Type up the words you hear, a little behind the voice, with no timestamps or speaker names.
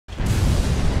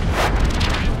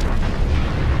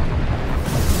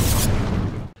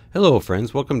Hello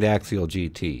friends, welcome to Axial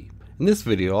GT. In this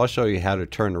video I'll show you how to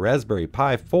turn a Raspberry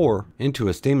Pi 4 into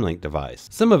a Steamlink device.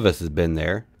 Some of us have been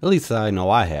there, at least I know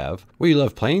I have, where you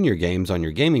love playing your games on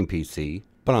your gaming PC,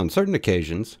 but on certain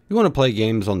occasions you want to play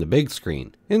games on the big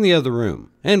screen, in the other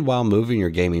room. And while moving your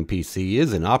gaming PC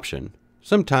is an option,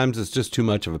 sometimes it's just too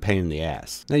much of a pain in the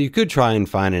ass. Now you could try and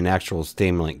find an actual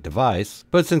Steamlink device,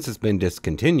 but since it's been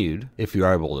discontinued, if you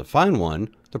are able to find one,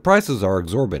 the prices are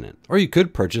exorbitant. Or you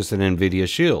could purchase an nvidia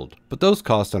shield, but those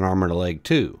cost an arm and a leg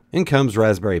too. In comes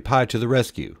Raspberry Pi to the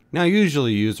rescue. Now I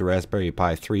usually use the Raspberry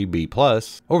Pi 3B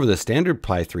Plus over the standard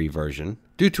Pi 3 version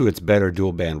due to its better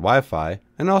dual band Wi-Fi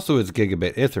and also its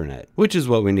gigabit Ethernet, which is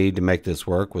what we need to make this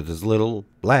work with as little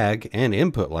lag and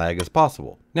input lag as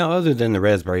possible. Now other than the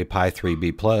Raspberry Pi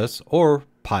 3B Plus or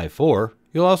Pi 4,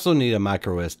 you'll also need a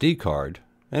micro SD card,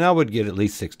 and I would get at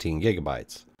least 16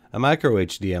 gigabytes. A micro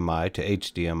HDMI to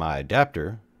HDMI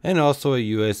adapter, and also a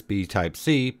USB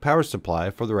Type-C power supply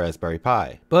for the Raspberry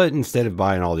Pi. But instead of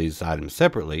buying all these items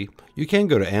separately, you can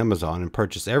go to Amazon and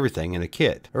purchase everything in a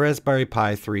kit. A Raspberry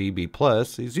Pi 3B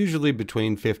Plus is usually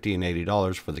between $50 and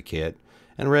 $80 for the kit,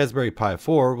 and a Raspberry Pi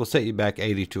 4 will set you back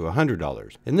 $80 to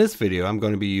 $100. In this video I'm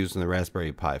going to be using the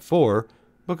Raspberry Pi 4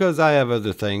 because I have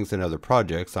other things and other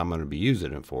projects I'm going to be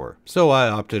using it for, so I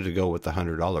opted to go with the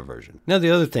 $100 version. Now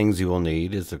the other things you will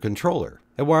need is a controller,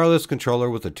 a wireless controller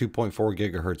with a 2.4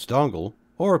 GHz dongle,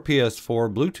 or a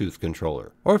PS4 Bluetooth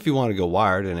controller, or if you want to go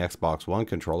wired, an Xbox One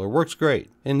controller works great.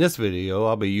 In this video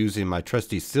I'll be using my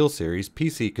trusty SteelSeries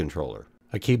PC controller.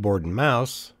 A keyboard and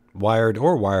mouse, wired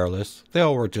or wireless, they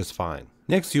all work just fine.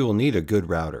 Next you will need a good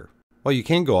router. While you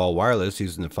can go all wireless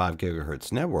using the 5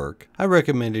 GHz network, I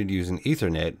recommended using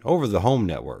Ethernet over the home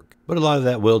network. But a lot of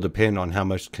that will depend on how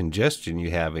much congestion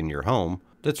you have in your home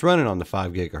that's running on the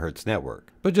 5 GHz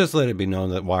network. But just let it be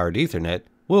known that wired Ethernet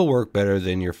will work better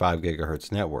than your 5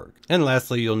 GHz network. And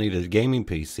lastly, you'll need a gaming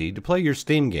PC to play your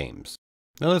Steam games.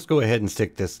 Now let's go ahead and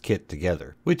stick this kit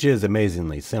together, which is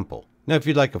amazingly simple. Now if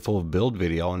you'd like a full build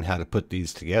video on how to put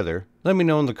these together, let me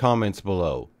know in the comments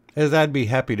below, as I'd be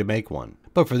happy to make one.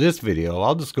 But for this video,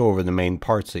 I'll just go over the main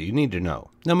parts that you need to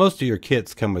know. Now most of your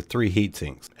kits come with 3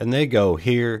 heatsinks, and they go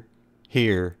here,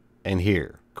 here, and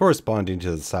here, corresponding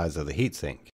to the size of the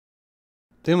heatsink.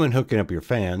 Then when hooking up your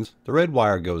fans, the red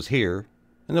wire goes here,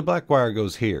 and the black wire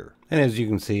goes here. And as you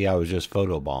can see, I was just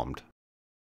photobombed.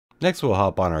 Next we'll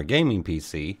hop on our gaming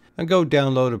PC and go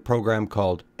download a program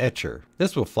called Etcher.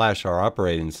 This will flash our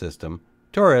operating system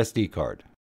to our SD card.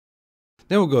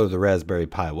 Then we'll go to the Raspberry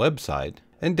Pi website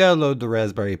and download the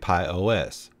Raspberry Pi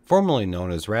OS, formerly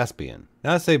known as Raspbian.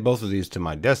 Now I saved both of these to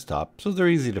my desktop, so they're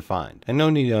easy to find. And no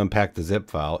need to unpack the zip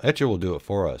file, Etcher will do it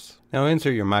for us. Now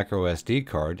insert your micro SD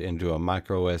card into a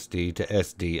micro SD to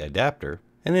SD adapter,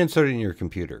 and insert it in your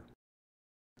computer.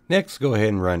 Next go ahead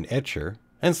and run Etcher,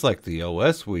 and select the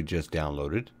OS we just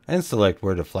downloaded, and select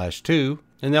where to flash to,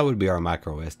 and that would be our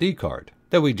micro SD card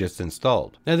that we just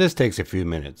installed. Now this takes a few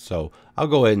minutes, so I'll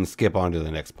go ahead and skip on to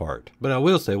the next part. But I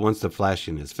will say once the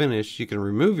flashing is finished, you can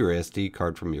remove your SD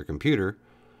card from your computer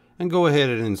and go ahead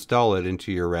and install it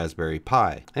into your Raspberry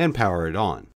Pi and power it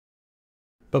on.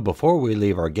 But before we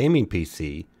leave our gaming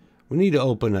PC, we need to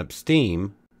open up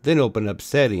Steam, then open up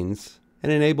Settings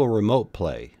and enable Remote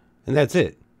Play. And that's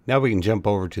it. Now we can jump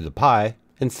over to the Pi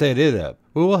and set it up.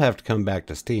 We will have to come back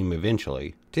to Steam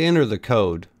eventually to enter the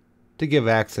code to give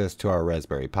access to our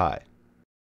Raspberry Pi.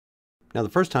 Now the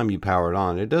first time you power it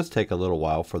on, it does take a little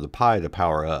while for the Pi to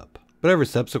power up, but every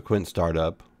subsequent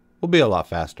startup will be a lot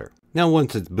faster. Now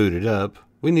once it's booted up,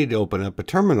 we need to open up a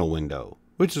terminal window,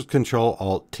 which is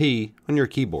Ctrl-Alt-T on your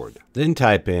keyboard. Then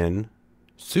type in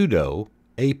sudo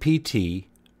apt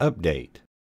update.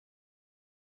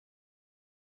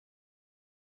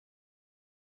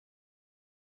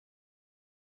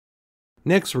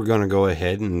 Next we're going to go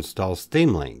ahead and install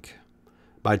Steamlink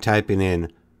by typing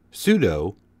in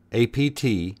sudo apt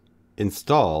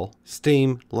install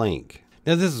steamlink.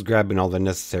 Now this is grabbing all the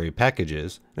necessary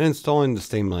packages and installing the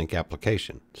Steamlink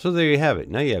application. So there you have it.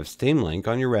 Now you have Steamlink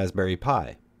on your Raspberry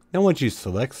Pi. Now once you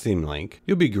select Steamlink,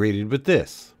 you'll be greeted with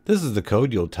this. This is the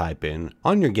code you'll type in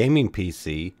on your gaming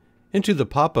PC into the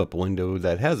pop-up window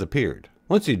that has appeared.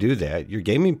 Once you do that, your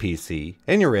gaming PC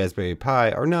and your Raspberry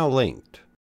Pi are now linked.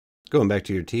 Going back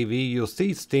to your TV, you'll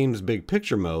see Steam's big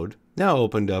picture mode now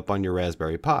opened up on your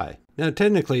Raspberry Pi. Now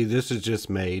technically this is just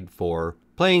made for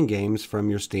playing games from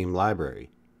your Steam library,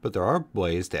 but there are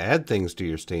ways to add things to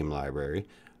your Steam library,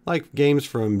 like games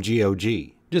from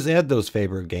GOG. Just add those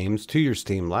favorite games to your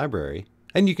Steam library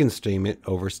and you can stream it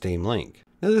over Steamlink.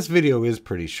 Now this video is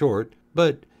pretty short,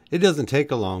 but it doesn't take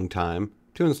a long time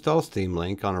to install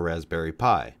Steamlink on a Raspberry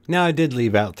Pi. Now I did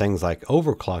leave out things like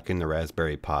overclocking the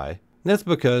Raspberry Pi, and that's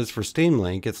because for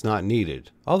Steamlink it's not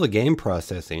needed. All the game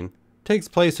processing takes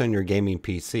place on your gaming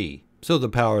PC, so the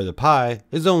power of the Pi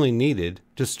is only needed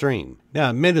to stream. Now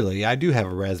admittedly I do have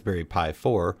a Raspberry Pi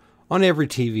 4 on every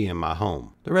TV in my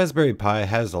home. The Raspberry Pi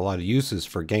has a lot of uses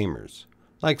for gamers,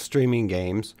 like streaming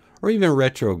games or even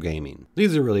retro gaming.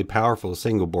 These are really powerful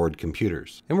single board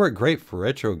computers and work great for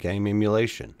retro game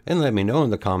emulation. And let me know in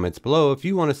the comments below if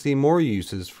you want to see more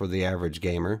uses for the average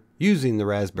gamer using the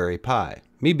Raspberry Pi.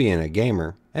 Me being a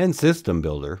gamer and system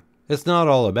builder, it's not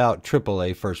all about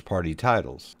AAA first party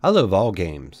titles. I love all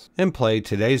games and play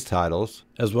today's titles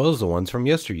as well as the ones from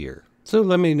yesteryear. So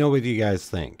let me know what you guys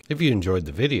think. If you enjoyed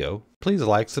the video, please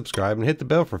like, subscribe, and hit the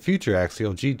bell for future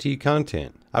Axial GT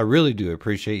content. I really do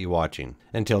appreciate you watching.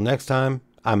 Until next time,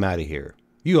 I'm out of here.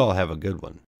 You all have a good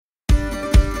one.